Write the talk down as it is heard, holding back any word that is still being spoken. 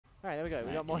Alright, there we go.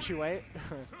 We got Moshi Wait.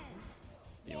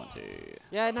 You want to...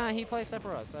 Yeah, no, he plays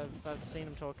Sephiroth. I've seen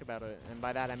him talk about it. And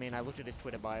by that, I mean I looked at his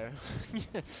Twitter bio.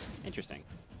 Interesting.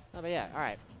 Oh, but yeah,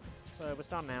 alright. So we're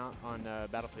starting out on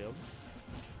Battlefield.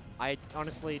 I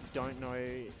honestly don't know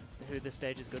who this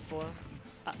stage is good for.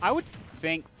 I would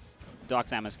think Dark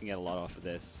Samus can get a lot off of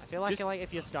this. I feel like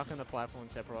if you're stuck on the platform,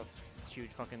 Sephiroth's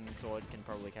huge fucking sword can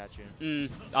probably catch you.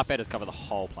 Up air does cover the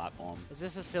whole platform. Is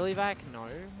this a silly vac? No.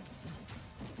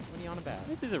 What are you on about?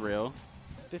 This is a real.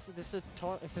 If this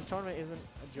tournament isn't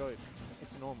a joke,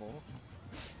 it's normal.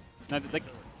 No, like,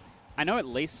 I know at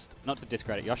least, not to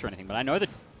discredit Yosha or anything, but I know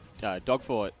that Dog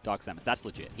for Dark Samus, that's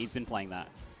legit. He's been playing that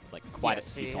like quite a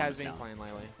few times now. He has been playing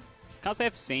lately. Can't say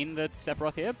I've seen the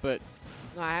Sephiroth here, but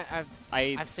no,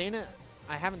 I've seen it.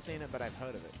 I haven't seen it, but I've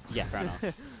heard of it. Yeah, fair enough.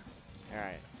 All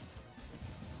right.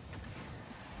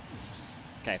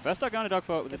 Okay, first start going to Dog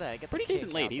for with a pretty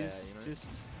decent lead. He's He's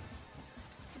just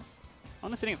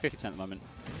only sitting at 50% at the moment.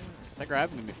 Is that grab?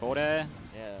 Gonna be forward air.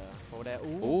 Yeah, forward air.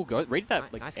 Ooh, reads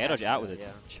that like nice air dodge out with a yeah.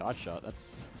 charge shot.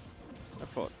 That's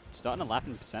starting to lap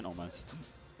in percent almost.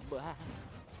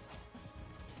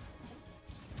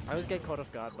 I always get caught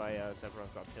off guard by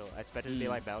Sephiroth's up tilt. I expect it to be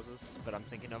like Bowser's, but I'm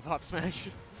thinking of up smash.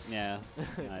 Yeah,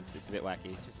 no, it's a bit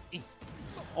wacky. Just,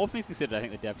 all things considered, I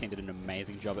think the dev team did an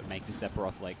amazing job at making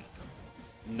Sephiroth like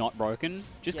not broken.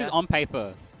 Just because on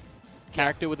paper,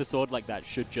 character with a sword like that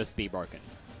should just be broken.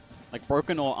 Like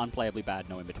broken or unplayably bad,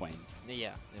 no in between.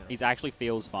 Yeah. He actually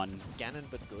feels fun. Ganon,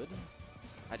 but good.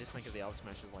 I just think of the up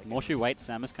smash as like. More she waits,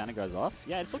 Samus kind of goes off.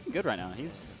 Yeah, it's looking good right now.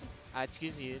 He's.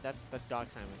 Excuse you, that's Dark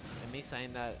Samus. And me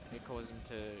saying that, it caused him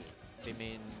to be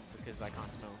mean because I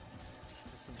can't smell.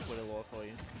 This is some Twitter lore for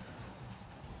you.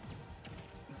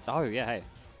 Oh, yeah, hey.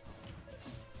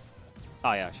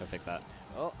 Oh, yeah, I should fix that.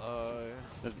 Uh-oh.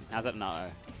 How's that? No.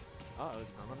 Uh-oh,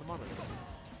 it's not on the monitor.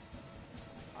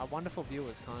 Our wonderful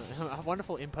viewers can't... Our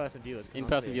wonderful in-person viewers can't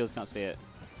In-person viewers can't see it.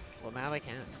 Well, now they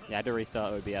can. Yeah, I had to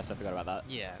restart OBS. I forgot about that.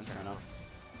 Yeah. That's fair enough.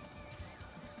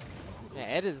 Yeah,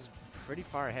 Ed is pretty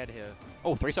far ahead here.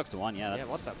 Oh, 3 stocks to 1. Yeah, that's...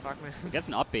 Yeah, what the fuck, man? He gets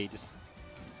an up B, just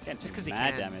because he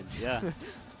mad can. damage. Yeah.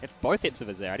 It's both hits of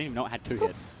his there. I didn't even know it had 2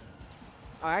 hits.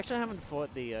 I actually haven't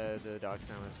fought the Dark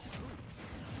Samus.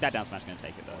 That down smash is going to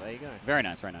take it, though. There you go. Very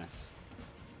nice, very nice.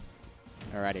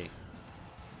 Alrighty.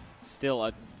 Still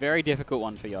a very difficult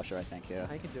one for Yosha, I think, here.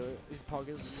 He can do it. He's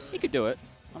poggers. He could do it.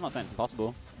 I'm not saying it's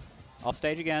impossible. Off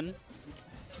stage again.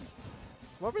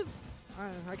 What were...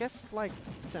 I guess, like,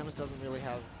 Samus doesn't really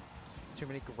have too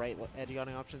many great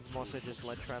edge-guarding options, more so just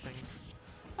ledge trapping.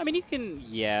 I mean, you can,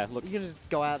 yeah, look. You can just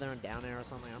go out there and down air or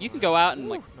something. You can go out and,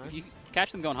 like, nice. if you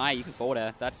catch them going high, you can forward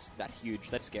air. That's huge.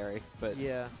 That's scary. But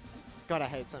yeah. God, I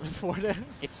hate Samus forward air.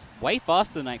 It's way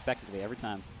faster than I expected to be every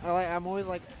time. I'm always,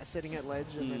 like, sitting at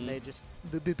ledge, and then they just...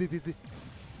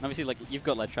 Obviously, like, you've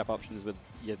got ledge trap options with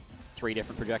your 3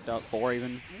 different projectiles, 4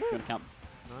 even, if you want to count.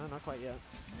 No, not quite yet.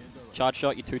 Charge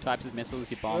shot, your 2 types of missiles,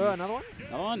 your bombs. Oh, another one?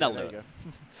 Another one? That'll do it.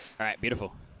 Alright,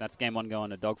 beautiful. That's game 1 going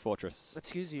to Dog Fortress.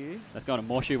 Excuse you. Let's go to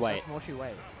Morshu Wait. That's Morshu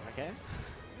Wait, okay?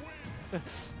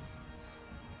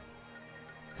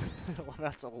 Well,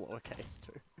 that's all lowercase,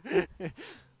 too.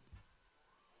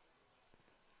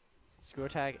 Screw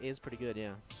attack is pretty good,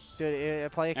 yeah.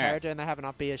 Dude, play a character and they have an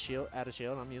up B shield, add a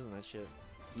shield, I'm using that shit.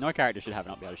 No character should have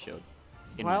an up B shield.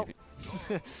 Well,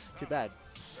 too bad.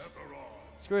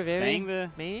 Screw Vivi. Staying the...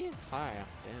 Me? Hi,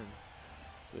 damn.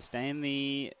 So we're staying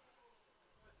the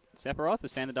Sephiroth, we're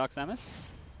staying the Dark Samus.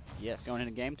 Yes. Going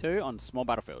into game 2 on small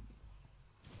battlefield.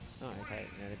 Oh, okay.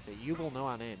 Yeah, it's a You Will Know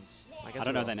Our Names. I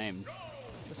don't know their names.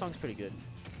 The song's pretty good.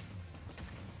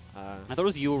 I thought it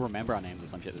was You Will Remember Our Names or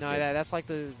some shit. No, that's like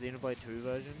the Xenoblade 2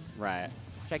 version. Right.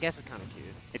 Which I guess is kind of cute.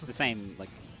 It's the same, like,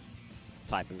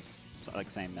 type of, like,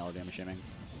 same melody, I'm assuming.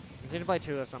 Xenoblade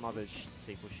 2 or some other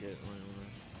sequel shit.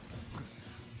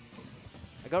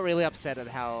 I got really upset at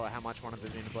how much one of the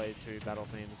Xenoblade 2 battle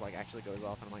themes like actually goes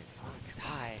off, and I'm like, fuck,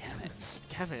 die.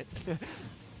 Damn it.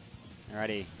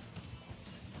 Alrighty.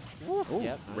 Ooh,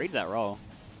 yep, reads that roll.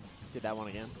 Did that one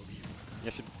again.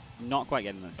 You should not quite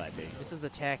get in the side B. This is the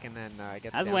tech, and then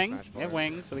gets has down wing. smash We have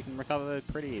wing, so we can recover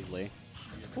pretty easily.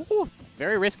 Ooh,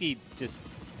 very risky, just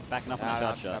backing up on a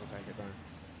shot shot.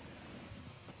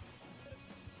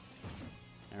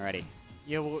 Alrighty.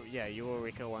 Yeah, well, yeah, you will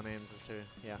recall one aims as too.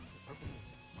 Yeah.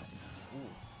 Ooh.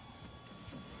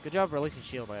 Good job releasing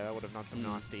shield there. That would have done some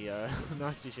nasty,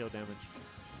 nasty shield damage.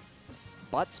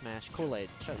 Butt smash, Kool-Aid.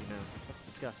 Shut your mouth. That's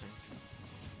disgusting.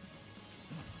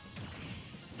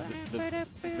 The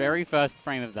very first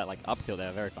frame of that, like, up tilt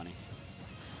there, very funny.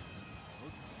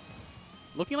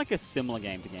 Looking like a similar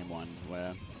game to game 1,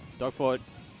 where Dogfort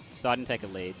started to take a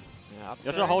lead. Yeah,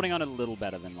 Yosha holding on a little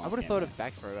better than last I would have game, thought though. of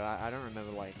back throw, but I don't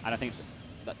remember like. I don't think it's.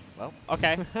 Well.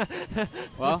 Okay.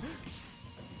 Well.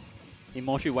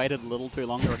 Immortu waited a little too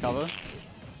long to recover.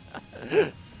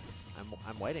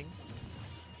 I'm waiting.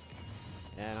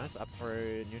 Yeah, nice up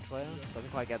through neutral air.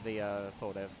 Doesn't quite get the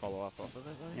forward air follow up off of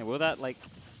it though. Yeah, will that like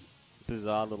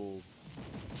bizarre little.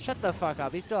 Shut the fuck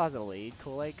up. He still has a lead.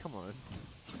 Kool-Aid, come on.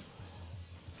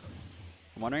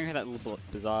 I'm wondering if that little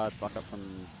bizarre fuck up from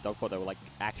Dogfort that will like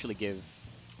actually give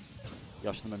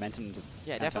Yosha the momentum and just.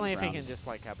 Yeah, definitely if he can just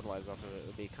like capitalize off of it, it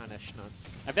would be kind of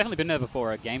schnutz. I've definitely been there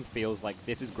before. A game feels like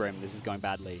this is grim, this is going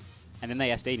badly, and then they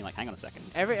SD and you're like, hang on a second.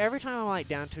 Every time I'm like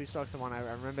down 2 stocks to 1, I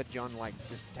remember John like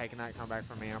just taking that comeback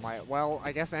from me. I'm like, well,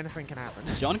 I guess anything can happen.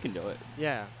 John can do it.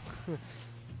 Yeah.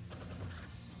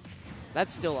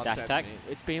 That's still Dash upsets attack? me.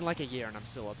 It's been like a year and I'm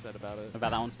still upset about it.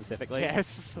 About that one specifically.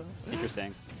 Yes.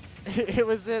 Interesting. it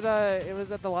was at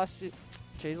the last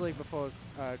Cheese League before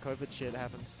COVID shit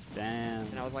happened. Damn.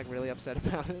 And I was like really upset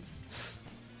about it.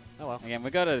 Oh well. Again,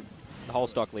 we got a whole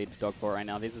stock lead for Dogfort right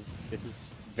now. This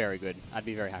is very good. I'd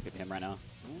be very happy with him right now.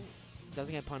 Ooh.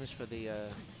 Doesn't get punished for the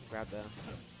grab there.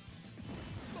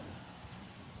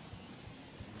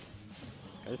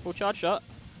 Goes full charge shot.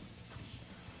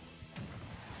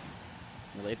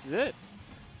 Releases it.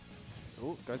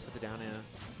 Ooh, goes for the down air.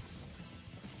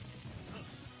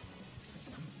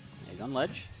 He's on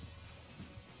ledge.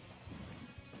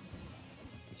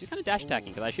 He's just kind of dash attacking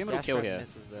because I assume it'll Dash kill grab here.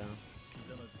 misses though.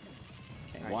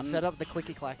 Okay, Right, one. set up the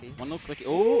clicky clacky. One little clicky.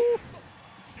 Ooh!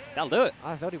 That'll do it.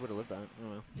 I thought he would have lived that. Oh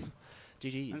well.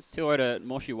 GG's. That's 2-0 to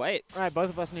Morshu Wait. Alright, both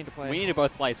of us need to play. We need to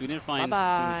both play, so we need to find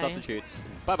Bye-bye. some substitutes.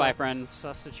 Bye-bye, friends.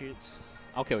 Substitutes.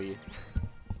 I'll kill you.